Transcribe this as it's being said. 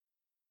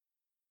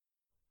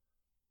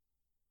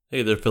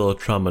Hey there, fellow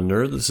trauma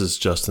nerd. This is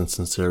Justin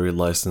Sinceri,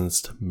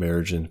 licensed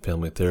marriage and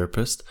family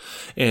therapist,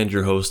 and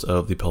your host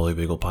of the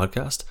Polyvagal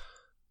podcast.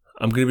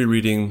 I'm going to be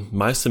reading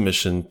my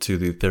submission to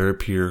the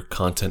Therapeer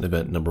content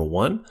event number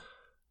 1.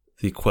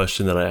 The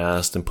question that I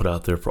asked and put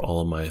out there for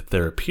all of my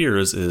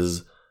therapeers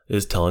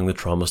is telling the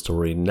trauma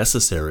story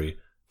necessary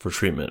for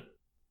treatment?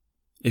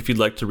 If you'd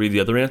like to read the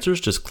other answers,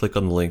 just click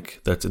on the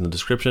link that's in the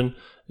description,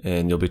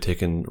 and you'll be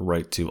taken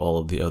right to all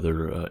of the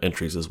other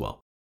entries as well.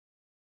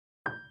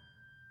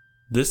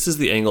 This is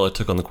the angle I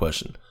took on the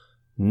question.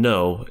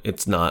 No,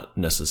 it's not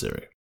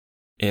necessary.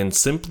 And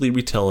simply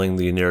retelling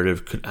the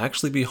narrative could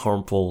actually be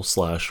harmful /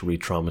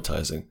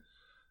 re-traumatizing.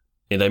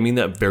 And I mean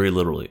that very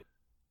literally.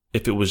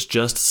 If it was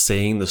just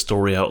saying the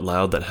story out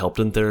loud that helped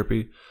in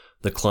therapy,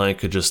 the client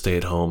could just stay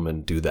at home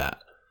and do that,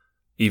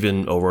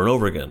 even over and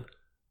over again.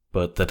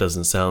 But that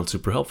doesn't sound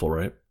super helpful,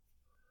 right?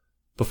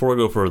 Before I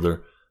go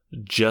further,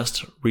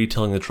 just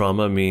retelling the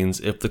trauma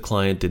means if the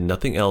client did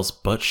nothing else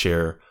but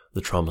share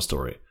the trauma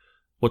story.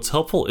 What's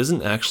helpful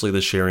isn't actually the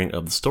sharing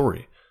of the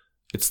story.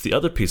 It's the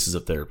other pieces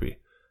of therapy.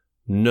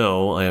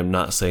 No, I am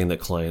not saying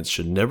that clients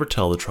should never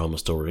tell the trauma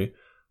story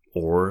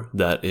or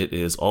that it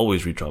is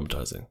always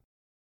re-traumatizing.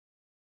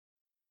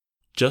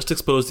 Just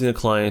exposing a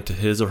client to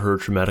his or her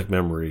traumatic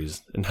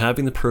memories and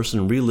having the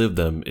person relive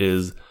them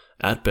is,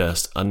 at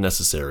best,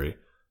 unnecessary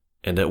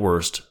and at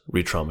worst,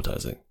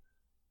 re-traumatizing.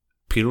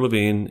 Peter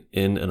Levine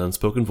in An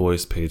Unspoken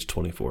Voice, page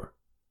 24.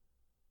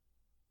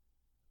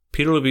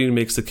 Peter Levine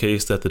makes the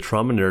case that the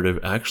trauma narrative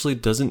actually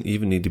doesn't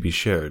even need to be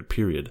shared,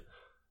 period.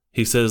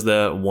 He says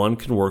that one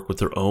can work with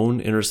their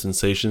own inner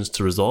sensations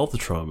to resolve the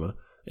trauma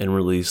and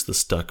release the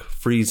stuck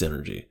freeze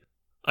energy.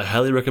 I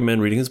highly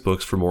recommend reading his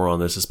books for more on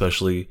this,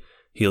 especially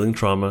Healing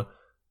Trauma,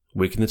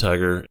 Waking the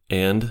Tiger,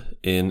 and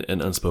In An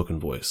Unspoken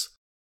Voice.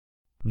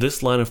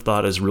 This line of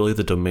thought is really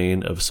the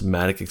domain of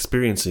somatic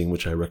experiencing,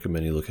 which I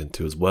recommend you look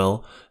into as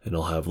well, and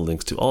I'll have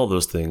links to all of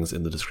those things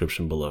in the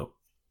description below.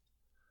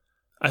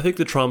 I think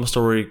the trauma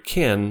story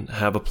can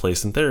have a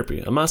place in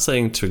therapy. I'm not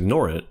saying to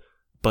ignore it,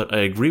 but I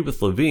agree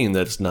with Levine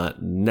that it's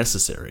not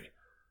necessary.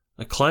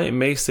 A client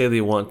may say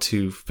they want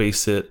to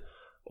face it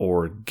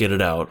or get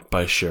it out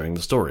by sharing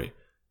the story.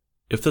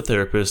 If the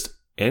therapist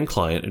and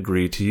client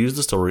agree to use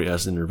the story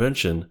as an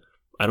intervention,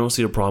 I don't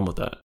see a problem with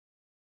that.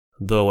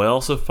 Though I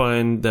also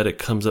find that it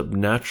comes up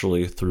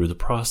naturally through the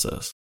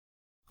process.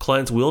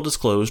 Clients will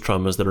disclose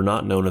traumas that are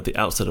not known at the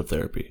outset of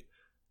therapy,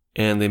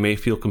 and they may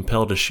feel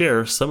compelled to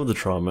share some of the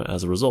trauma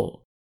as a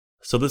result.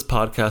 So this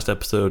podcast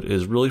episode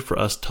is really for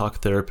us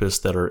talk therapists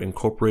that are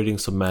incorporating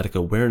somatic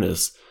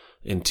awareness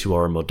into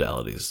our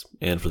modalities,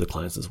 and for the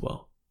clients as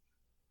well.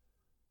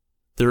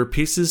 There are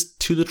pieces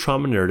to the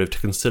trauma narrative to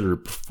consider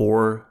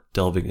before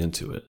delving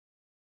into it.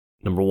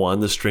 Number 1,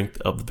 the strength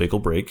of the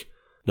vagal brake.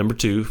 Number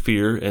 2,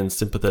 fear and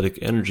sympathetic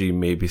energy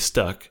may be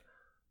stuck.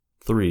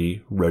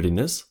 3,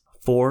 readiness.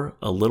 4,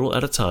 a little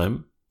at a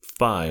time.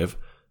 5,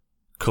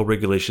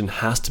 co-regulation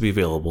has to be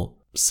available.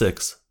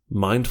 6,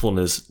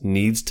 mindfulness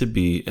needs to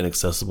be an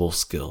accessible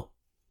skill.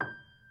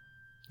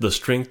 The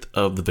strength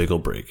of the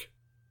vagal brake.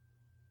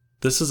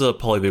 This is a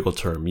polyvagal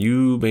term.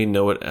 You may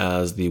know it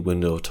as the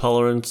window of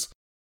tolerance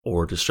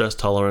or distress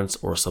tolerance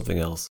or something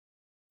else.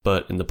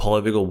 But in the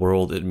polyvagal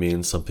world, it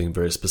means something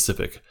very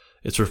specific.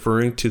 It's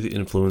referring to the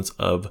influence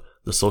of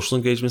the social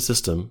engagement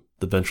system,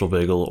 the ventral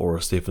vagal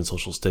or safe and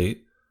social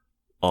state,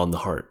 on the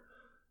heart.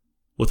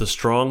 With a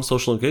strong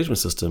social engagement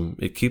system,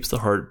 it keeps the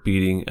heart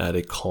beating at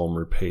a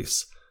calmer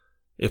pace.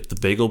 If the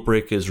vagal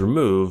brake is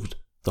removed,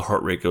 the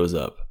heart rate goes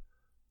up.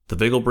 The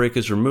vagal brake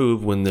is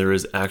removed when there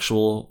is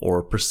actual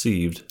or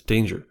perceived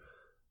danger.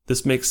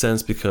 This makes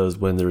sense because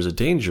when there is a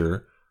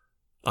danger,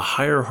 a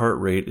higher heart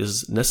rate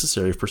is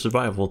necessary for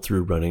survival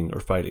through running or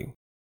fighting.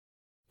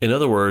 In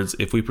other words,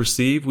 if we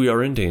perceive we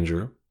are in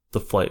danger, the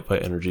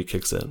flight-fight energy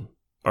kicks in.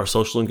 Our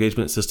social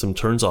engagement system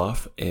turns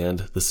off and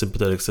the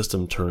sympathetic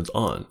system turns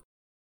on.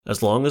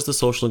 As long as the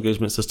social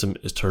engagement system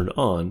is turned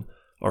on,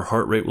 our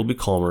heart rate will be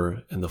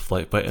calmer and the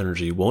flight-fight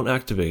energy won't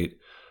activate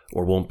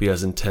or won't be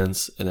as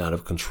intense and out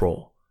of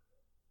control.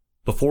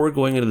 Before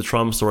going into the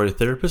trauma story,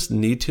 therapists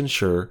need to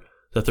ensure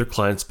that their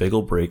client's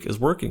vagal brake is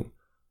working,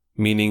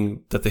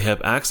 meaning that they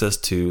have access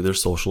to their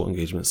social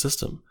engagement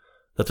system,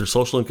 that their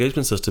social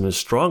engagement system is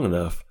strong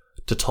enough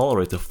to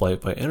tolerate the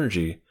flight-fight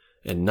energy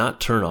and not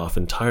turn off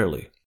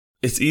entirely.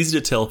 It's easy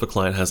to tell if a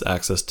client has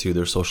access to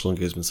their social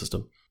engagement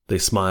system. They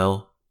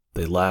smile,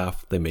 they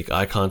laugh, they make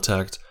eye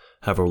contact,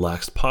 have a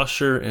relaxed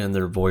posture, and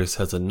their voice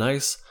has a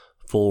nice,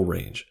 full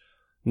range.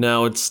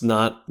 Now, it's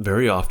not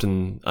very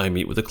often I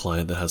meet with a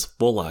client that has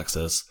full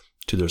access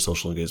to their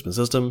social engagement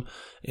system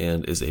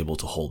and is able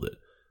to hold it.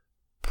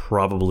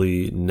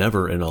 Probably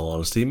never, in all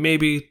honesty,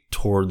 maybe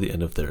toward the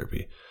end of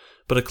therapy.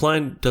 But a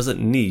client doesn't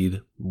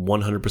need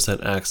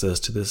 100% access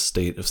to this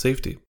state of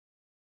safety.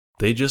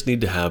 They just need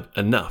to have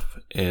enough,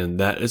 and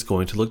that is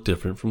going to look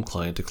different from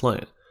client to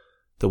client.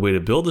 The way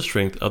to build the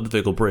strength of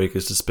the vagal brake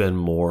is to spend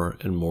more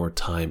and more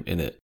time in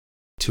it,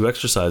 to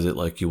exercise it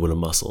like you would a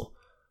muscle.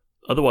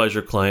 Otherwise,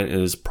 your client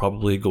is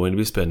probably going to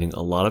be spending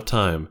a lot of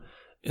time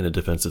in a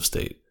defensive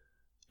state.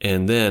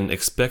 And then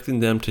expecting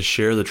them to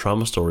share the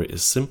trauma story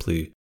is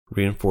simply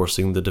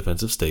reinforcing the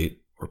defensive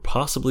state or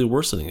possibly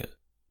worsening it,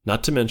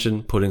 not to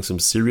mention putting some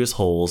serious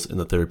holes in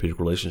the therapeutic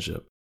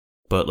relationship.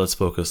 But let's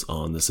focus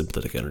on the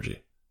sympathetic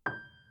energy.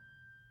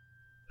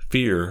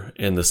 Fear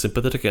and the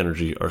sympathetic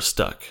energy are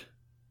stuck.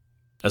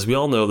 As we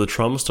all know, the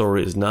trauma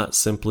story is not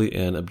simply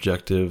an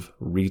objective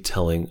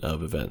retelling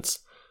of events.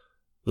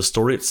 The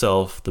story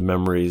itself, the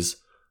memories,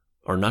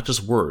 are not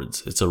just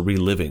words, it's a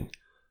reliving.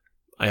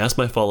 I asked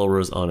my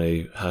followers on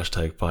a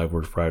hashtag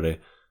 5-Word Friday,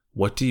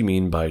 what do you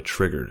mean by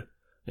triggered?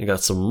 And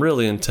got some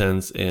really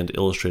intense and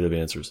illustrative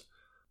answers.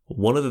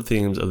 One of the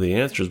themes of the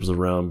answers was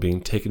around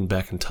being taken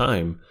back in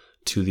time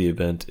to the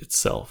event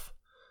itself.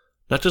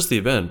 Not just the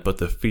event, but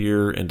the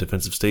fear and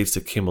defensive states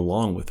that came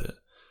along with it.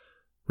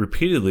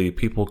 Repeatedly,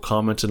 people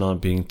commented on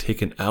being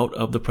taken out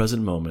of the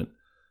present moment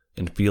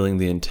and feeling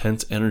the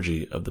intense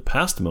energy of the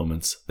past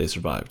moments they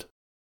survived.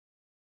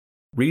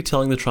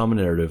 Retelling the trauma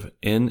narrative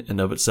in and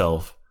of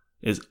itself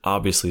is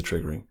obviously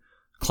triggering.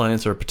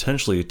 Clients are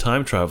potentially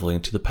time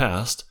traveling to the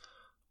past,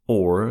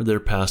 or their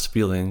past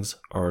feelings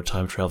are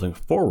time traveling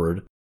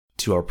forward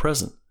to our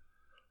present.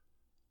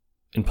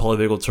 In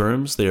polyvagal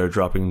terms, they are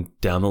dropping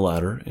down the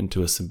ladder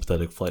into a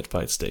sympathetic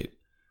flight-fight state.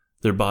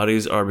 Their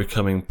bodies are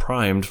becoming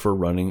primed for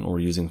running or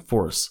using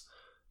force,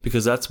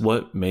 because that's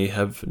what may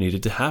have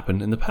needed to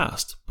happen in the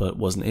past, but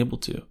wasn't able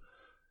to.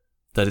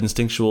 That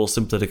instinctual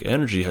sympathetic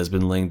energy has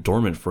been laying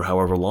dormant for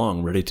however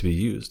long, ready to be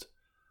used.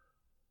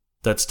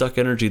 That stuck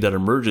energy that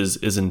emerges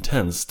is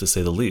intense, to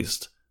say the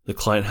least. The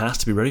client has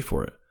to be ready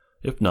for it.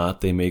 If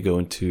not, they may go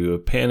into a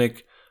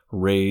panic,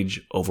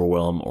 rage,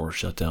 overwhelm, or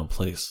shutdown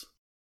place.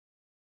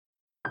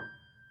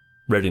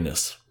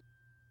 Readiness.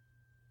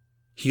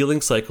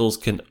 Healing cycles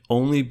can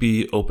only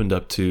be opened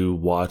up to,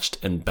 watched,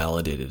 and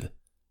validated.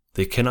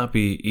 They cannot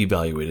be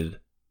evaluated,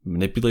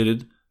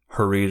 manipulated,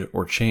 hurried,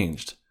 or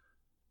changed.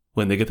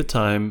 When they get the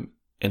time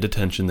and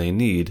attention they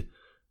need,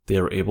 they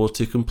are able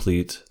to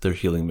complete their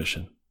healing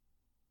mission.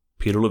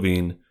 Peter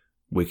Levine,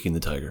 Waking the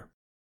Tiger.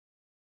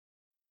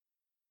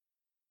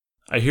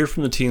 I hear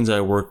from the teens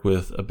I work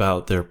with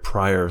about their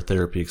prior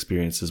therapy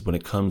experiences when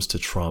it comes to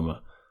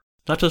trauma.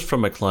 Not just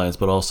from my clients,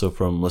 but also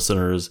from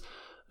listeners,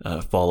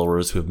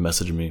 followers who have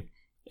messaged me.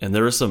 And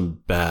there are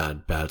some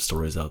bad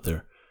stories out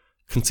there.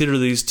 Consider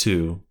these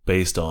two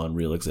based on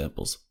real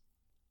examples.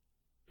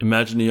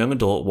 Imagine a young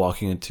adult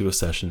walking into a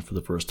session for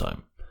the first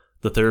time.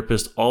 The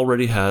therapist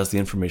already has the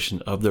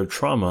information of their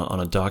trauma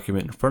on a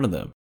document in front of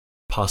them,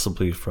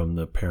 possibly from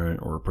the parent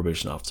or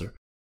probation officer.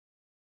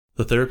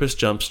 The therapist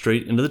jumps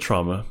straight into the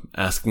trauma,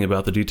 asking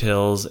about the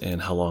details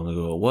and how long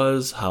ago it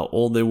was, how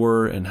old they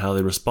were, and how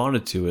they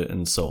responded to it,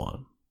 and so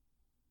on.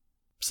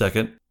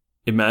 Second,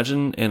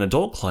 imagine an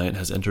adult client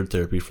has entered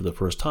therapy for the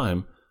first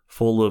time,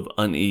 full of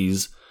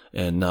unease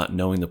and not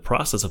knowing the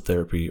process of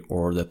therapy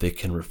or that they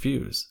can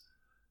refuse.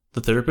 The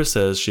therapist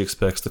says she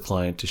expects the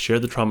client to share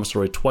the trauma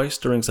story twice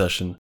during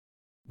session,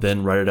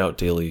 then write it out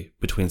daily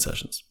between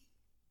sessions.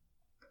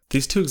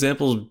 These two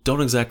examples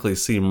don't exactly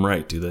seem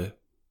right, do they?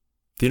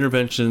 The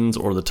interventions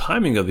or the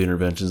timing of the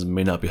interventions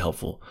may not be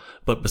helpful,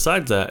 but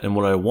besides that, and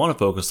what I want to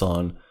focus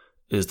on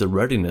is the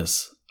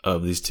readiness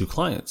of these two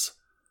clients.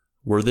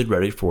 Were they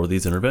ready for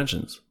these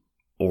interventions?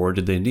 Or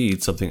did they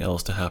need something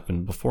else to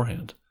happen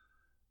beforehand?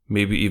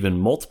 Maybe even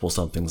multiple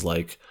somethings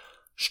like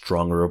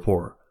stronger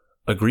rapport,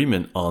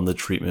 agreement on the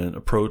treatment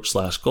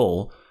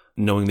approach/goal,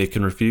 knowing they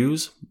can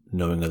refuse,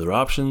 knowing other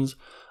options,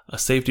 a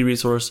safety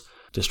resource,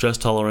 distress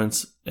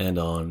tolerance, and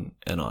on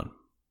and on.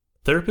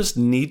 Therapists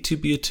need to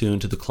be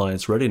attuned to the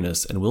client's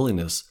readiness and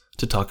willingness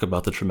to talk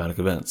about the traumatic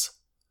events.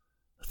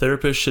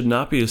 Therapists should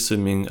not be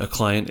assuming a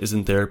client is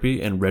in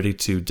therapy and ready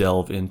to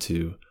delve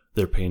into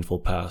their painful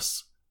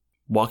pasts.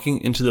 Walking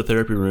into the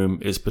therapy room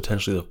is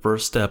potentially the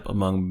first step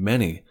among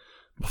many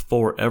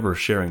before ever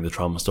sharing the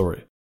trauma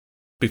story.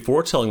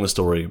 Before telling the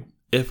story,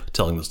 if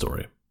telling the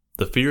story,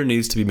 the fear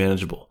needs to be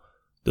manageable.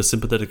 The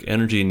sympathetic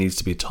energy needs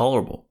to be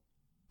tolerable.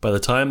 By the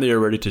time they are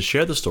ready to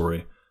share the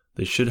story,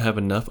 they should have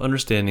enough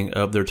understanding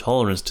of their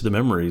tolerance to the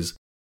memories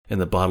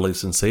and the bodily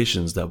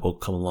sensations that will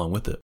come along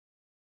with it.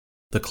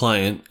 The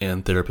client,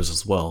 and therapist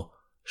as well,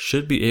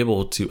 should be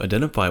able to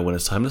identify when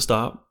it's time to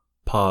stop,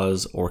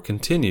 pause, or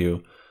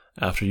continue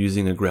after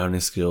using a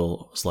grounding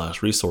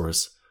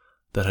skill/resource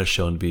that has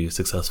shown to be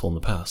successful in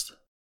the past.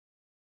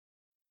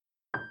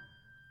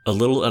 A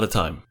little at a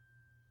time.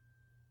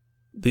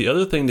 The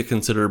other thing to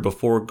consider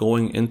before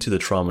going into the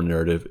trauma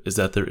narrative is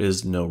that there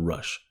is no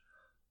rush.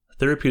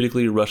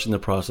 Therapeutically, rushing the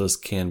process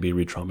can be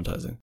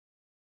re-traumatizing.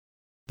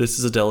 This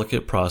is a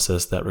delicate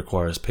process that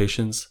requires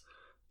patience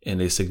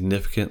and a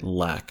significant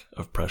lack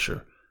of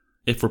pressure.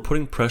 If we're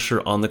putting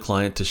pressure on the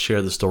client to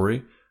share the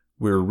story,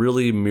 we're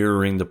really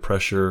mirroring the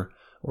pressure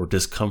or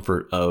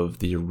discomfort of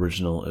the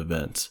original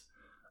event.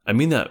 I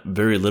mean that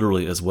very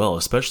literally as well,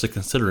 especially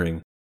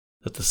considering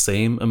that the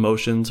same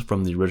emotions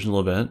from the original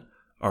event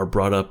are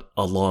brought up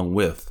along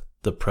with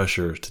the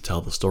pressure to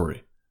tell the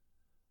story.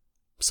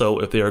 So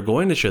if they are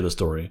going to share the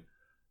story,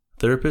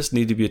 therapists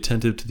need to be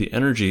attentive to the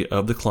energy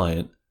of the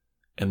client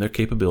and their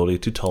capability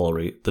to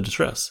tolerate the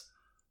distress.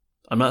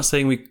 I'm not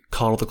saying we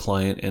coddle the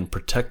client and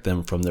protect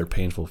them from their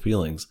painful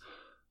feelings.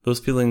 Those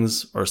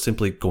feelings are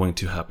simply going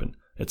to happen.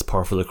 It's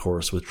par for the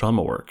course with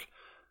trauma work.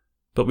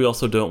 But we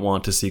also don't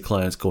want to see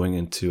clients going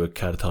into a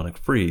catatonic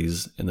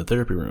freeze in the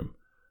therapy room.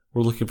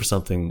 We're looking for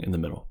something in the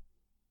middle.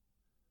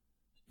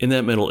 In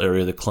that middle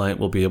area, the client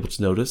will be able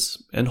to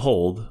notice and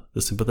hold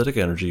the sympathetic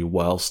energy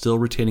while still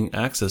retaining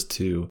access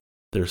to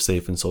their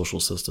safe and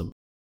social system.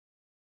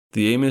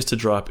 The aim is to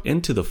drop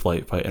into the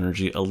flight-fight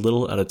energy a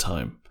little at a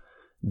time,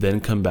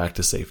 then come back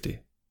to safety.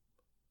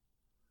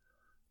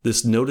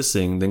 This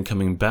noticing, then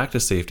coming back to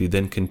safety,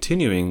 then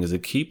continuing is a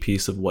key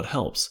piece of what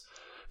helps,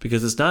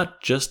 because it's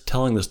not just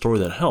telling the story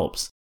that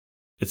helps,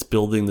 it's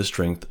building the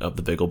strength of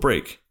the vagal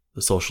brake,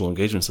 the social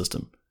engagement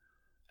system.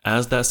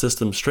 As that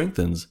system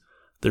strengthens,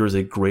 there is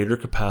a greater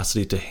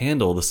capacity to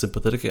handle the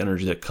sympathetic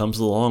energy that comes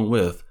along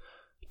with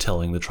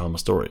telling the trauma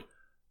story.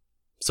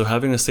 So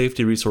having a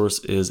safety resource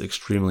is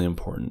extremely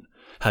important.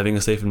 Having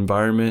a safe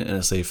environment and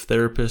a safe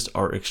therapist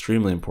are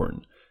extremely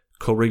important.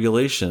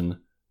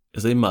 Co-regulation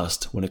is a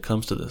must when it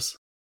comes to this.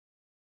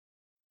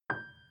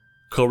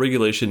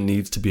 Co-regulation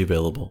needs to be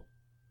available.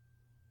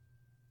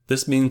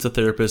 This means the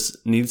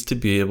therapist needs to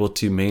be able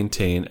to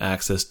maintain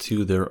access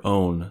to their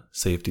own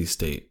safety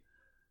state.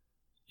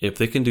 If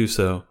they can do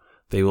so,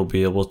 they will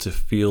be able to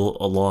feel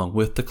along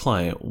with the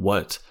client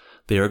what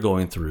they are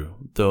going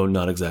through, though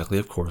not exactly,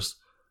 of course.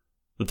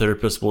 The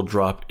therapist will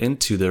drop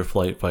into their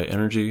flight-fight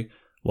energy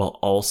while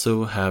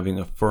also having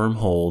a firm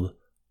hold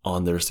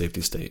on their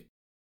safety state.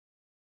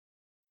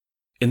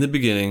 In the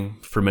beginning,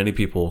 for many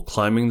people,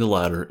 climbing the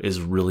ladder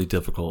is really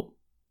difficult.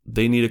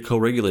 They need a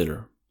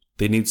co-regulator.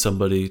 They need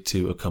somebody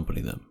to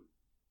accompany them.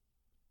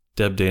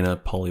 Deb Dana,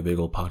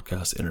 Polyvagal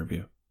Podcast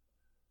interview.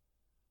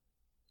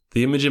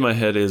 The image in my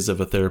head is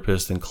of a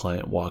therapist and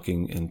client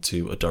walking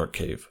into a dark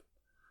cave.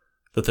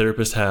 The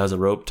therapist has a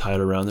rope tied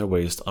around their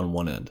waist on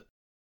one end.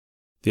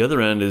 The other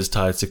end is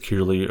tied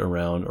securely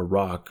around a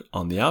rock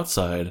on the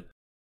outside,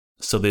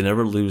 so they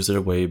never lose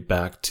their way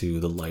back to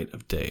the light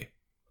of day.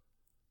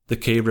 The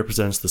cave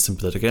represents the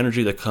sympathetic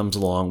energy that comes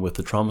along with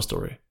the trauma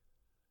story.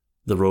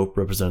 The rope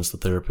represents the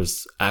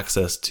therapist's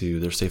access to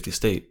their safety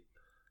state.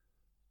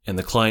 And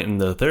the client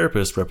and the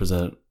therapist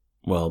represent,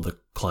 well, the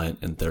client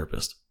and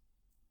therapist.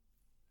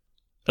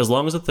 As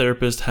long as the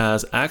therapist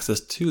has access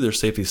to their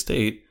safety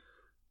state,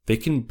 they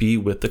can be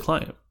with the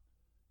client.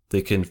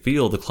 They can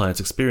feel the client's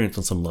experience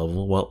on some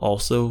level while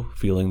also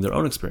feeling their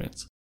own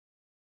experience.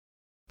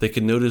 They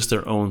can notice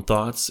their own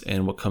thoughts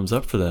and what comes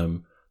up for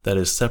them that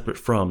is separate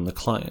from the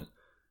client.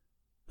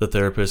 The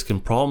therapist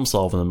can problem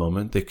solve in the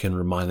moment. They can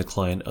remind the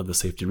client of the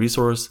safety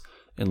resource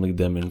and lead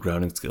them in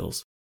grounding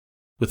skills.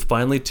 With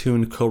finely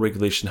tuned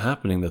co-regulation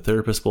happening, the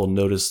therapist will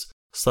notice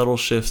subtle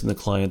shifts in the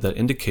client that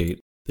indicate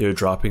they are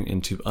dropping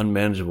into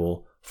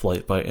unmanageable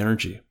flight-fight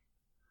energy.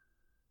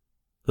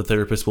 The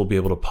therapist will be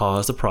able to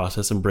pause the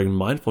process and bring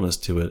mindfulness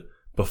to it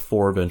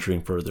before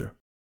venturing further.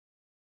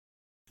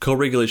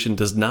 Co-regulation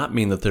does not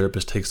mean the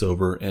therapist takes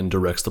over and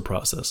directs the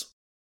process.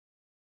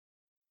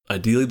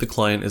 Ideally, the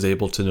client is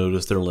able to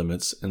notice their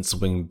limits and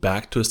swing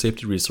back to a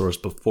safety resource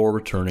before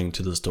returning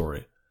to the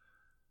story.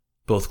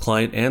 Both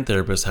client and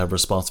therapist have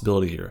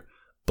responsibility here,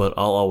 but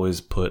I'll always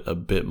put a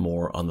bit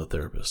more on the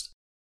therapist.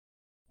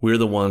 We're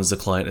the ones the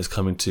client is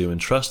coming to and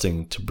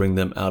trusting to bring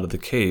them out of the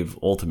cave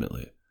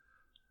ultimately.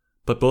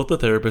 But both the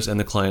therapist and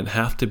the client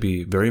have to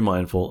be very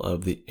mindful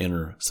of the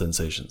inner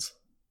sensations.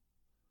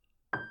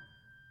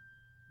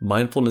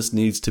 Mindfulness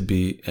needs to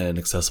be an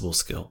accessible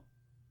skill.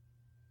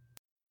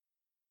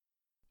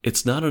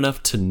 It's not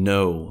enough to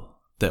know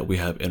that we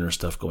have inner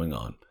stuff going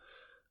on.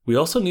 We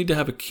also need to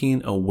have a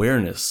keen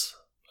awareness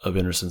of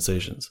inner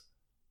sensations,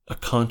 a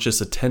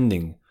conscious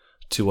attending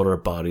to what our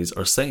bodies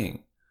are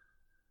saying.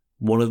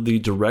 One of the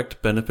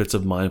direct benefits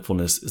of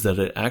mindfulness is that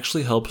it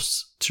actually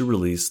helps to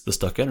release the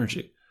stuck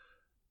energy.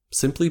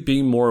 Simply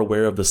being more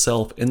aware of the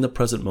self in the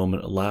present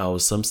moment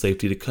allows some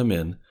safety to come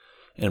in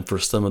and for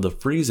some of the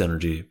freeze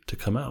energy to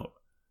come out.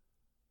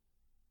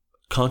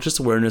 Conscious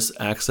awareness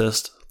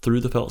accessed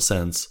through the felt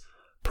sense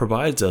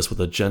provides us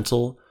with a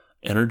gentle,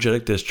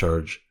 energetic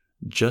discharge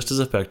just as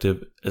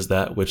effective as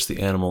that which the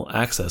animal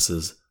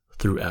accesses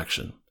through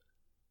action.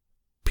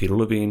 Peter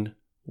Levine,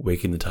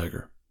 Waking the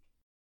Tiger.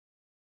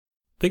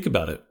 Think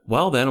about it.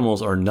 Wild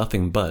animals are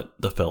nothing but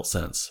the felt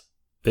sense.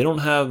 They don't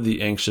have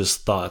the anxious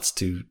thoughts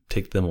to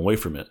take them away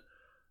from it.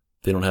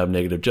 They don't have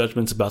negative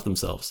judgments about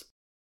themselves.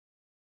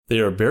 They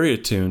are very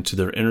attuned to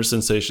their inner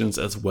sensations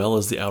as well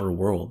as the outer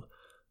world,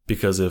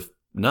 because if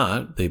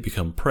not, they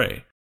become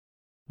prey.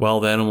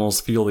 Wild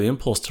animals feel the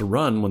impulse to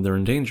run when they're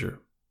in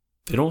danger.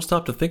 They don't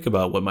stop to think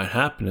about what might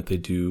happen if they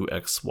do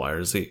X, Y,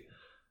 or Z.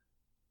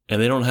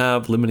 And they don't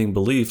have limiting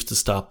beliefs to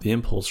stop the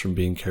impulse from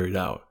being carried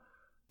out.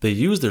 They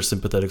use their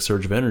sympathetic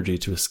surge of energy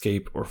to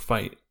escape or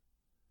fight.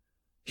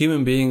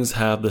 Human beings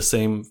have the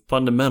same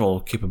fundamental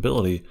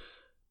capability,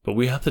 but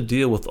we have to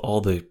deal with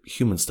all the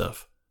human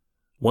stuff.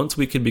 Once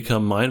we can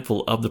become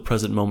mindful of the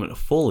present moment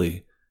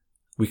fully,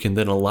 we can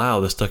then allow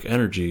the stuck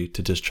energy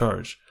to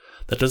discharge.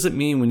 That doesn't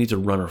mean we need to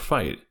run or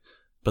fight,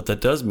 but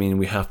that does mean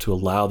we have to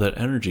allow that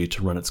energy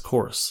to run its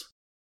course.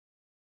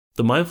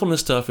 The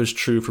mindfulness stuff is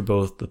true for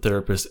both the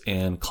therapist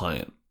and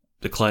client.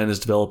 The client is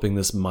developing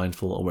this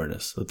mindful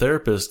awareness. The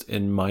therapist,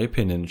 in my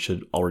opinion,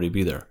 should already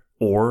be there,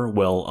 or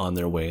well on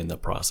their way in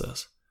that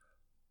process.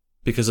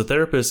 Because the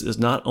therapist is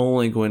not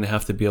only going to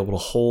have to be able to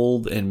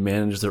hold and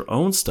manage their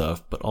own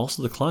stuff, but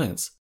also the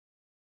client's.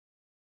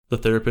 The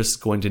therapist is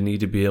going to need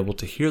to be able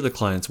to hear the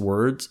client's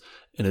words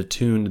and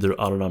attune to their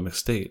autonomic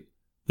state.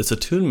 This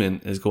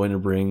attunement is going to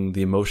bring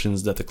the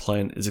emotions that the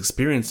client is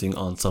experiencing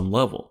on some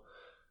level.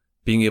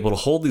 Being able to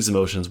hold these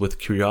emotions with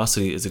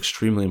curiosity is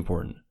extremely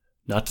important.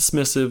 Not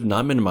dismissive,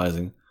 not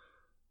minimizing,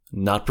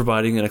 not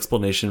providing an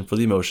explanation for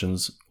the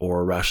emotions or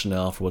a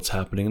rationale for what's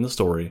happening in the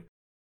story,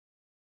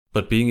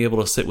 but being able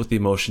to sit with the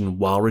emotion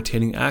while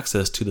retaining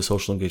access to the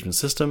social engagement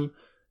system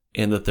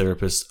and the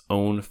therapist's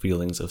own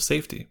feelings of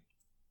safety.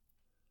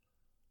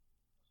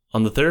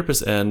 On the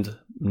therapist's end,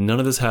 none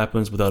of this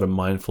happens without a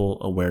mindful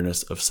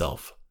awareness of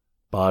self,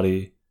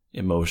 body,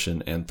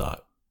 emotion, and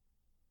thought.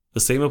 The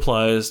same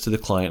applies to the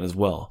client as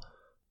well.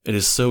 It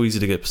is so easy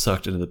to get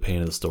sucked into the pain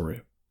of the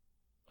story.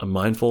 A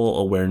mindful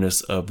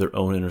awareness of their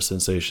own inner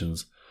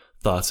sensations,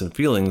 thoughts, and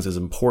feelings is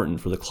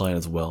important for the client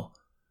as well.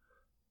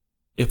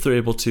 If they're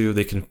able to,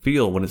 they can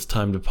feel when it's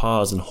time to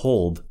pause and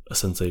hold a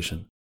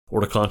sensation,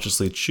 or to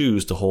consciously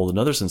choose to hold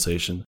another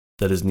sensation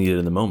that is needed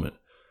in the moment,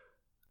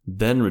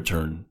 then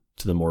return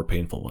to the more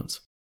painful ones.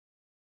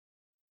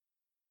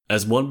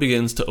 As one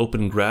begins to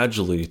open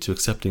gradually to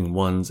accepting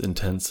one's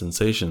intense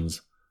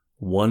sensations,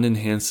 one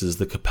enhances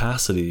the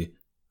capacity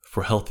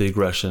for healthy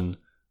aggression,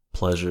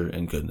 pleasure,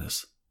 and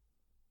goodness.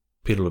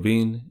 Peter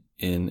Levine,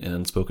 in An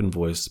Unspoken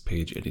Voice,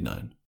 page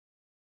 89.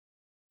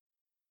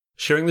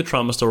 Sharing the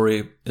trauma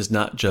story is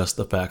not just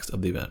the facts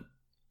of the event.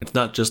 It's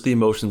not just the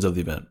emotions of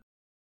the event,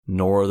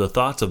 nor the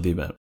thoughts of the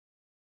event,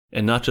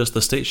 and not just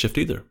the state shift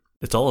either.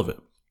 It's all of it,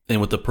 and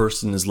what the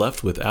person is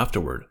left with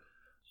afterward.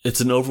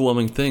 It's an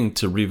overwhelming thing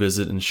to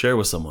revisit and share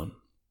with someone.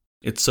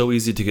 It's so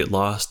easy to get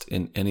lost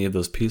in any of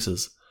those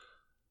pieces.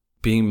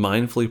 Being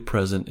mindfully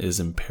present is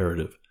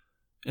imperative,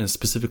 and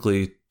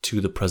specifically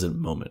to the present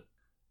moment.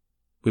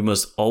 We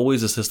must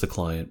always assist the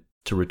client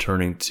to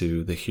returning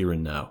to the here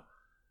and now,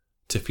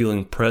 to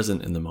feeling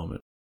present in the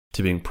moment,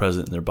 to being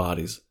present in their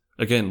bodies.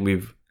 Again,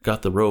 we've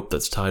got the rope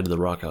that's tied to the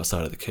rock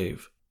outside of the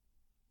cave.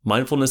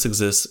 Mindfulness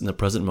exists in the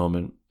present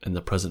moment and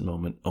the present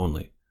moment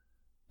only,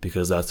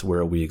 because that's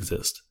where we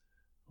exist.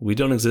 We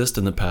don't exist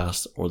in the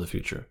past or the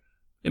future.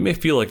 It may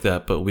feel like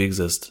that, but we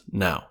exist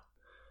now,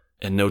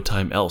 and no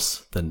time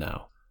else than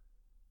now.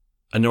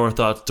 I know our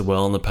thoughts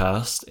dwell in the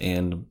past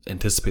and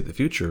anticipate the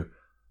future,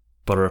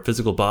 but our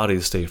physical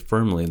bodies stay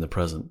firmly in the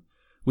present.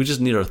 We just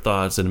need our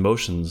thoughts and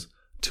emotions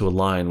to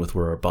align with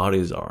where our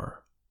bodies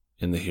are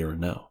in the here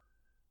and now.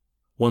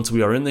 Once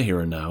we are in the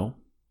here and now,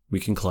 we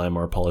can climb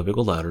our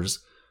polyvagal ladders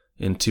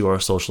into our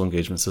social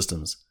engagement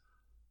systems.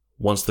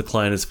 Once the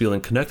client is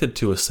feeling connected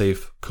to a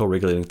safe,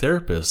 co-regulating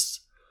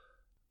therapist,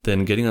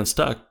 then getting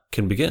unstuck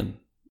can begin.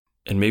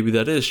 And maybe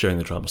that is sharing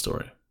the trauma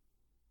story.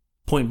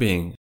 Point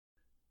being,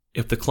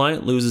 if the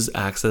client loses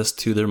access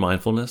to their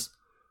mindfulness,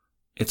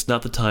 it's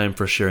not the time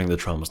for sharing the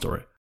trauma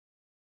story.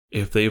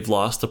 If they've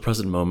lost the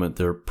present moment,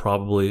 they're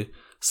probably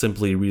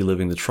simply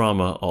reliving the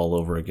trauma all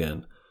over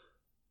again.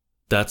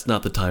 That's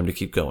not the time to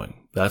keep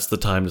going. That's the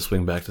time to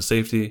swing back to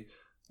safety,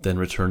 then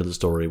return to the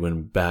story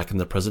when back in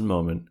the present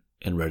moment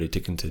and ready to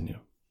continue.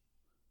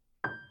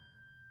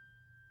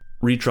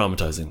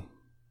 Re-traumatizing.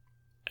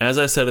 As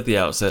I said at the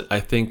outset,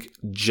 I think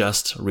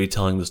just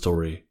retelling the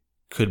story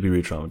could be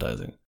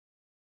re-traumatizing.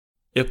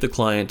 If the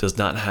client does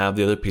not have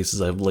the other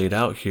pieces I've laid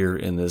out here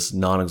in this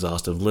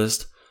non-exhaustive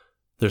list,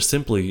 they're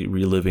simply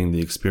reliving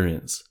the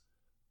experience.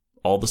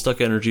 All the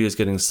stuck energy is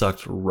getting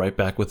sucked right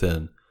back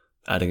within,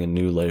 adding a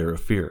new layer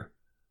of fear.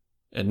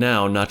 And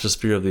now, not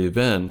just fear of the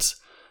event,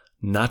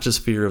 not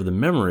just fear of the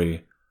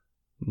memory,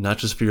 not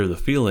just fear of the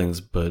feelings,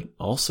 but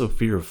also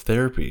fear of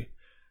therapy,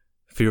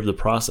 fear of the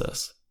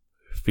process,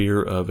 fear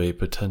of a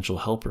potential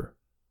helper.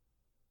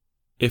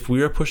 If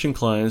we are pushing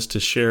clients to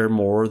share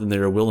more than they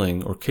are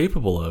willing or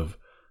capable of,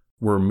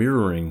 we're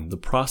mirroring the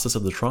process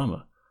of the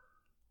trauma.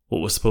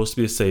 What was supposed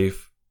to be a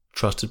safe,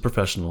 trusted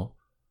professional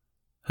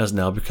has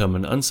now become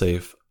an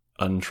unsafe,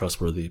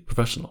 untrustworthy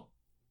professional.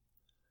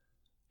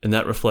 And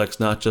that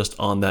reflects not just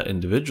on that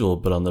individual,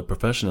 but on the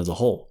profession as a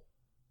whole.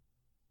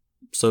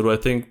 So do I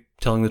think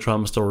telling the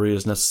trauma story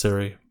is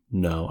necessary?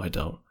 No, I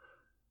don't.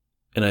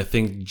 And I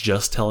think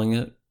just telling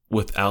it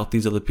without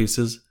these other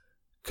pieces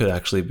could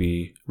actually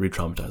be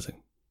re-traumatizing.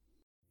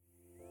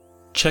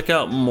 Check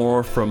out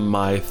more from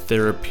my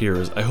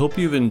Therapeers. I hope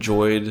you've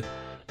enjoyed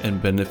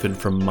and benefited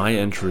from my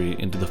entry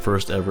into the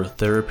first ever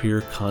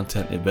Therapeer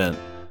content event.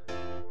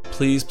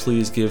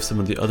 Please give some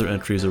of the other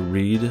entries a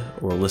read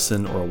or a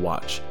listen or a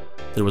watch.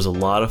 There was a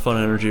lot of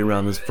fun energy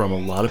around this from a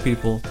lot of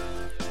people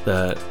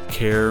that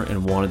care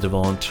and wanted to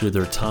volunteer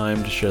their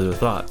time to share their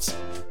thoughts.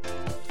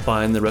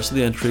 Find the rest of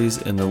the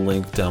entries in the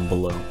link down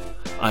below.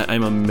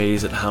 I'm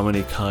amazed at how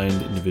many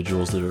kind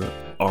individuals there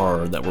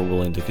are that were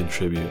willing to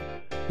contribute.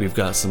 we've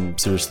got some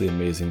seriously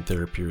amazing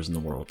therapiers in the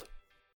world.